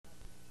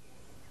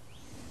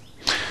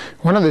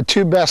One of the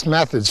two best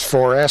methods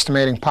for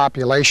estimating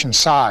population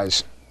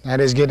size, that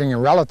is getting a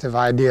relative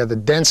idea of the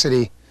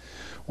density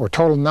or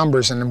total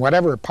numbers in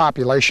whatever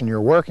population you're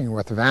working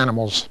with of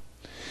animals,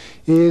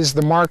 is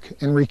the mark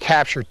and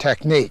recapture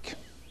technique.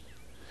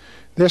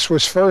 This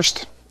was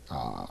first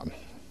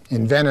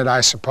invented,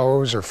 I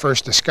suppose, or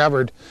first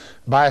discovered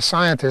by a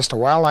scientist, a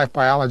wildlife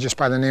biologist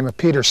by the name of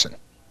Peterson.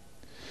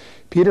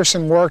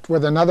 Peterson worked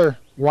with another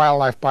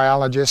wildlife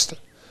biologist,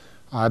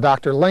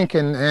 Dr.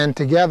 Lincoln, and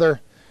together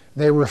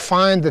they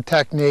refined the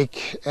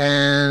technique,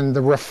 and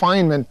the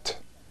refinement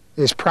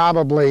is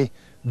probably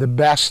the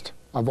best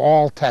of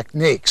all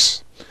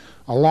techniques.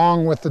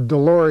 Along with the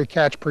Delory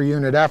catch per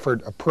unit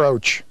effort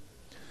approach,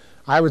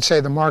 I would say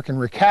the mark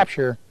and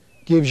recapture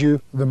gives you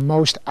the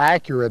most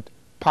accurate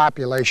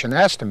population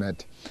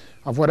estimate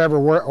of whatever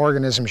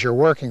organisms you're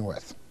working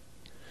with.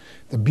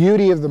 The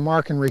beauty of the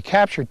mark and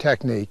recapture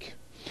technique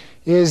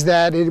is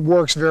that it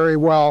works very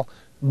well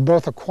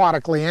both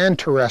aquatically and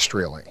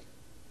terrestrially.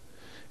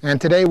 And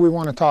today we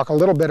want to talk a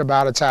little bit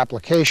about its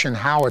application,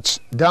 how it's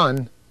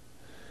done,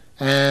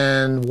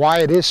 and why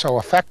it is so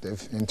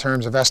effective in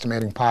terms of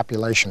estimating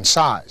population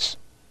size.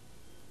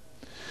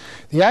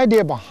 The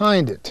idea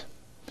behind it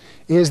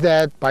is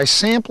that by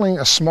sampling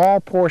a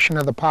small portion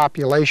of the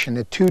population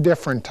at two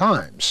different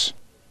times,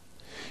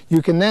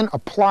 you can then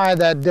apply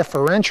that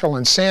differential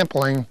in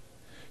sampling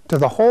to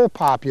the whole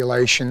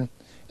population,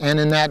 and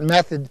in that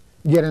method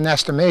get an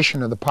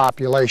estimation of the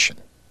population.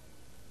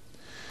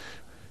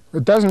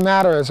 It doesn't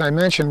matter, as I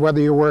mentioned,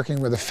 whether you're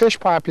working with a fish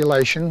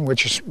population,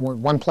 which is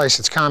one place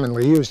it's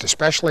commonly used,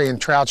 especially in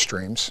trout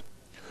streams,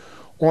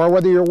 or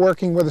whether you're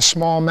working with a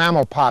small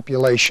mammal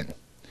population.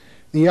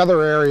 The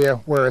other area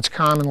where it's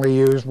commonly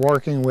used,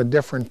 working with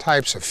different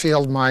types of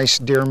field mice,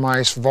 deer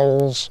mice,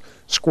 voles,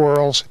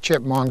 squirrels,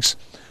 chipmunks,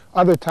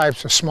 other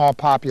types of small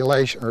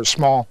population or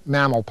small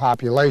mammal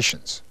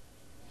populations.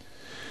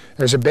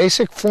 There's a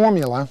basic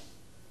formula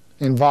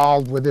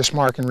involved with this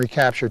mark and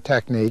recapture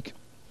technique,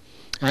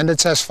 and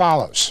it's as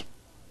follows.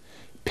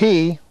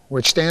 P,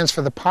 which stands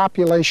for the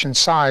population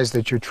size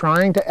that you're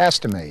trying to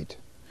estimate,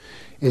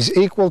 is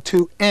equal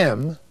to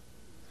M.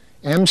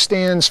 M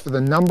stands for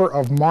the number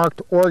of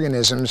marked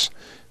organisms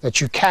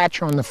that you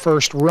catch on the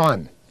first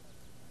run.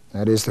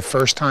 That is, the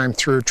first time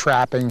through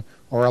trapping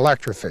or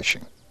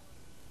electrofishing.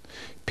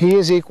 P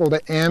is equal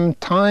to M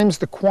times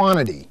the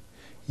quantity.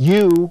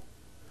 U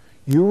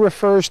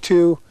refers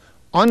to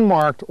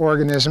unmarked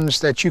organisms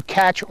that you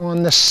catch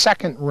on the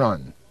second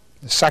run,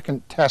 the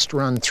second test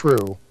run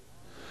through,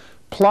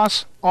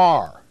 plus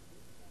R.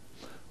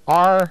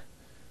 R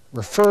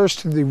refers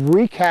to the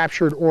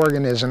recaptured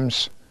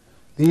organisms.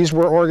 These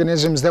were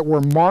organisms that were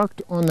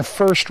marked on the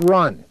first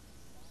run.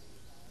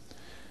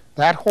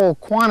 That whole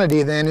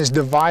quantity then is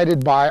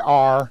divided by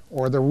R,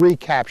 or the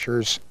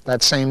recaptures,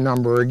 that same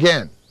number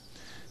again.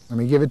 Let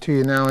me give it to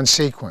you now in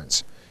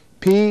sequence.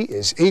 P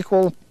is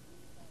equal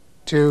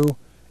to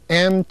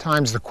M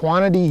times the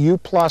quantity U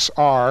plus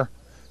R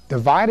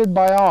divided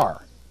by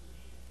R.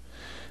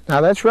 Now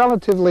that's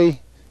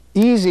relatively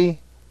easy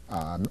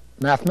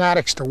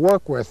mathematics to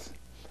work with.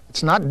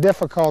 It's not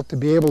difficult to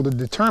be able to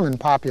determine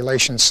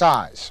population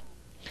size.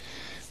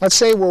 Let's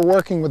say we're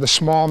working with a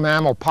small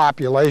mammal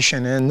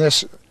population, and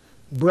this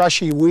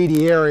brushy,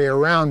 weedy area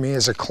around me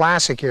is a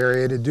classic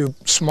area to do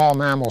small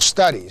mammal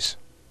studies.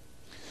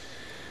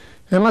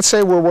 And let's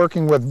say we're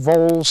working with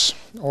voles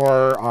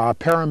or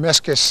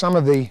Paramiscus, some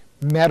of the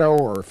meadow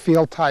or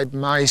field type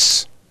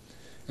mice,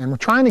 and we're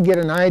trying to get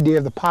an idea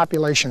of the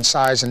population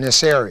size in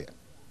this area.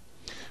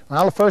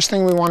 Well, the first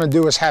thing we want to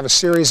do is have a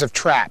series of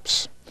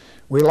traps.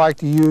 We like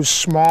to use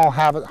small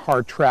habit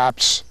heart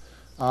traps,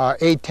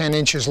 8–10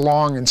 inches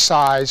long in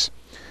size.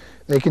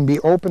 They can be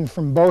opened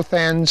from both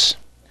ends.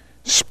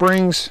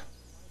 Springs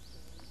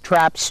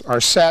traps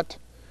are set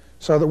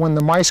so that when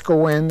the mice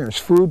go in, there's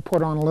food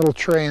put on a little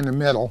tray in the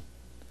middle.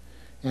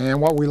 And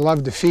what we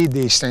love to feed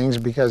these things,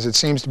 because it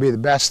seems to be the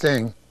best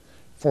thing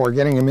for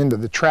getting them into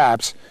the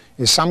traps,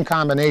 is some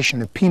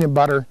combination of peanut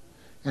butter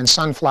and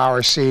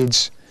sunflower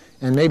seeds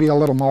and maybe a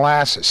little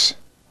molasses.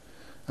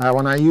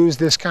 When I use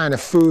this kind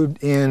of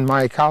food in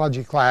my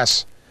ecology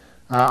class,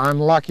 I'm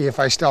lucky if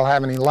I still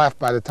have any left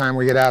by the time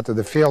we get out to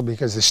the field,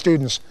 because the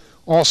students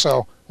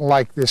also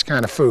like this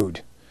kind of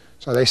food.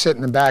 So they sit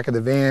in the back of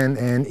the van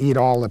and eat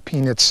all the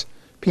peanut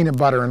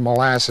butter and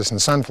molasses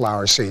and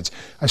sunflower seeds.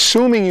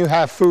 Assuming you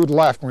have food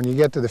left when you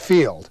get to the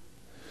field,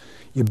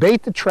 you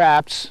bait the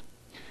traps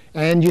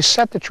and you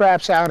set the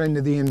traps out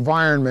into the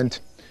environment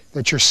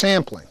that you're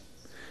sampling.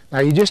 Now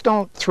you just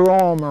don't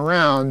throw them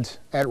around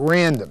at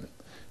random.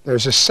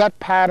 There's a set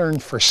pattern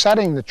for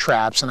setting the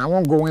traps, and I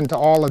won't go into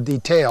all the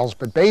details,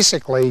 but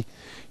basically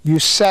you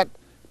set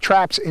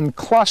traps in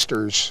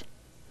clusters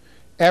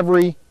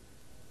every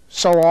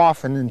so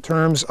often in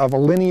terms of a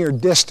linear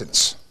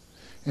distance.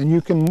 And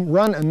you can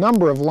run a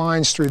number of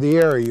lines through the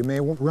area. You may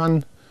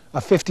run a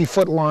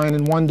 50-foot line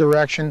in one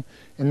direction,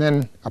 and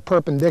then a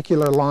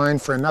perpendicular line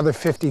for another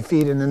 50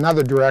 feet in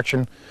another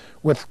direction,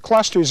 with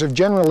clusters of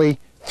generally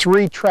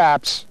 3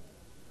 traps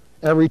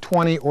every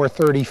 20 or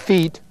 30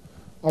 feet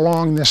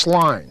along this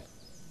line.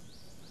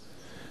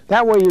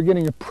 That way you're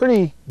getting a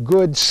pretty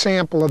good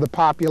sample of the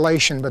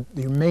population, but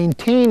you're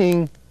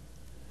maintaining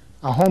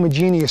a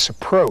homogeneous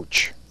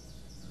approach.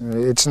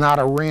 It's not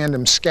a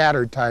random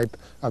scattered type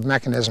of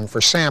mechanism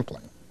for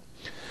sampling.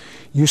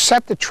 You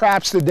set the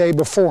traps the day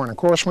before, and of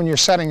course when you're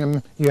setting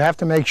them, you have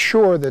to make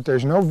sure that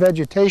there's no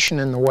vegetation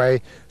in the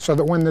way so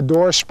that when the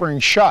door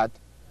springs shut,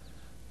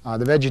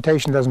 the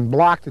vegetation doesn't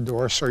block the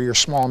door so your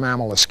small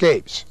mammal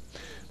escapes.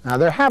 Now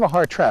they're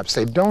have-a-heart traps.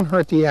 They don't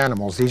hurt the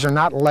animals. These are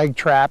not leg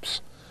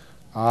traps.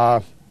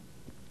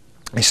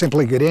 They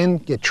simply get in,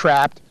 get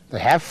trapped. They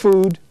have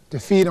food to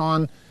feed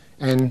on,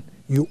 and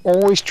you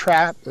always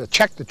check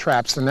the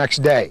traps the next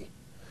day.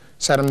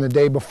 Set them the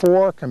day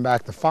before, come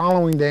back the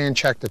following day and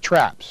check the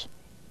traps.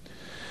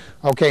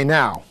 Okay,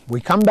 now, we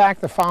come back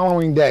the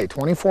following day,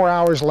 24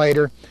 hours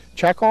later,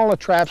 check all the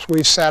traps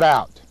we've set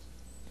out.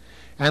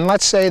 And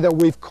let's say that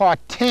we've caught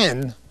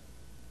 10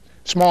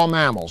 small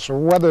mammals, or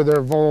whether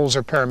they're voles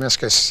or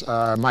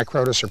Peromyscus,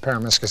 Microtus or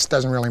Peromyscus,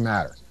 doesn't really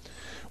matter.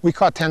 We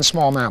caught 10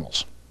 small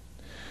mammals.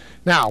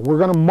 Now, we're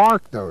going to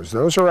mark those.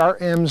 Those are our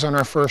M's on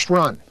our first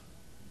run.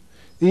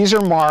 These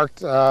are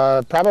marked,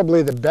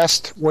 probably the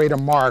best way to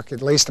mark,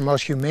 at least the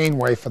most humane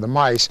way for the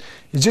mice,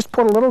 is just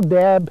put a little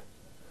dab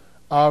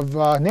of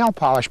nail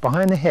polish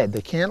behind the head.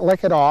 They can't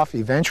lick it off.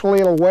 Eventually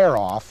it'll wear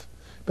off,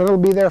 but it'll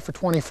be there for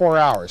 24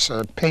 hours,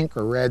 pink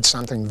or red,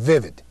 something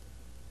vivid.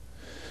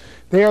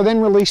 They are then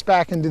released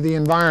back into the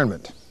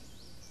environment.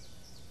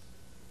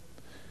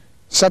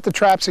 Set the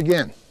traps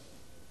again.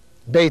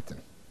 Bait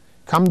them.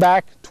 Come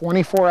back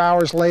 24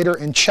 hours later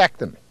and check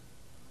them.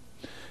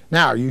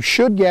 Now, you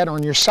should get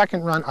on your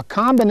second run a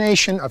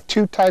combination of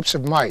two types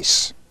of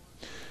mice.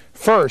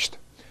 First,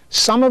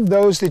 some of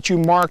those that you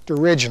marked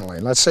originally,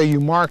 let's say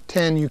you marked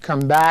 10, you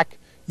come back,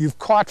 you've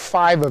caught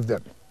 5 of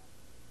them.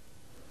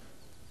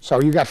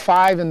 So you got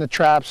 5 in the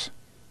traps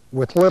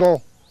with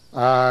little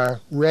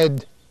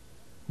red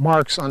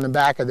marks on the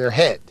back of their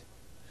head.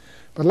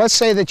 But let's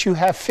say that you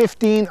have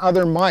 15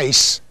 other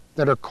mice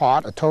that are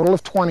caught, a total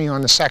of 20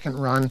 on the second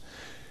run,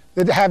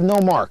 that have no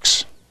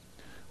marks.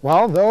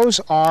 Well,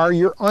 those are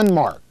your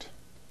unmarked.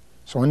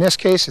 So in this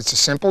case, it's a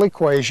simple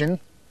equation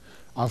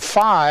of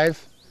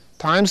 5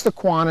 times the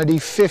quantity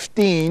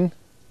 10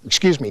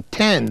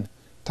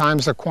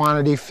 times the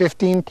quantity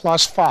 15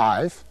 plus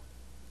 5,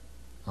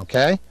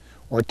 okay?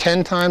 Or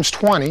 10 times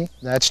 20,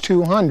 that's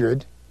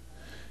 200,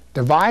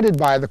 divided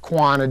by the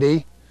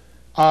quantity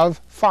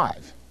of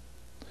 5.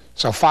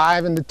 So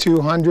 5 into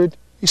 200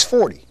 is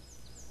 40.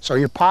 So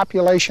your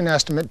population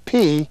estimate,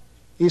 P,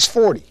 is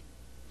 40.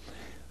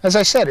 As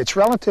I said, it's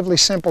relatively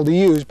simple to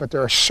use, but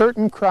there are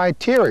certain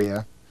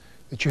criteria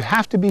that you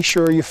have to be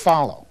sure you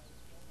follow.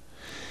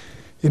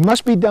 It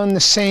must be done the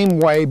same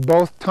way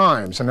both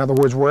times. In other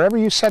words, wherever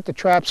you set the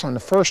traps on the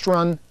first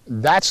run,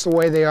 that's the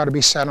way they ought to be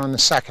set on the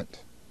second.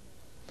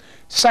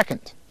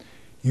 Second,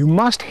 you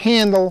must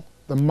handle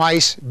the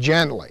mice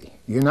gently.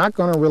 You're not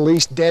going to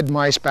release dead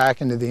mice back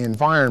into the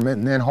environment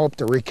and then hope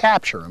to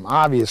recapture them,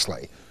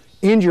 obviously.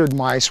 Injured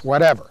mice,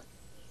 whatever.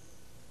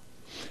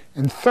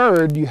 And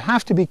third, you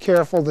have to be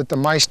careful that the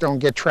mice don't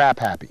get trap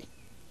happy.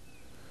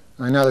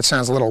 I know that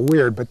sounds a little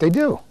weird, but they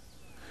do.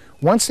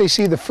 Once they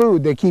see the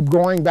food, they keep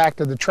going back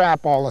to the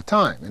trap all the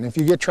time. And if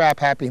you get trap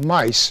happy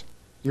mice,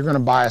 you're going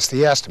to bias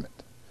the estimate.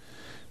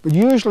 But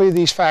usually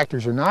these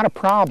factors are not a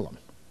problem.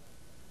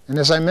 And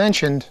as I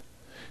mentioned,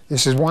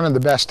 this is one of the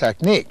best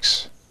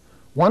techniques.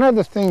 One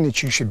other thing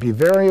that you should be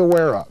very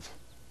aware of,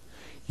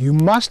 you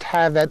must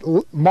have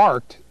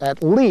marked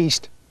at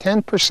least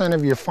 10%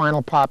 of your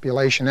final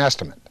population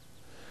estimate.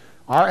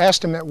 Our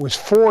estimate was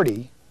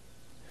 40.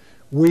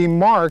 We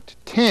marked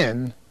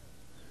 10,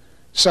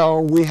 so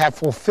we have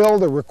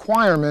fulfilled the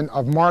requirement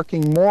of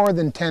marking more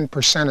than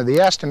 10% of the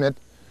estimate,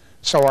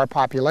 so our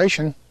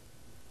population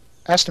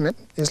estimate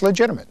is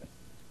legitimate.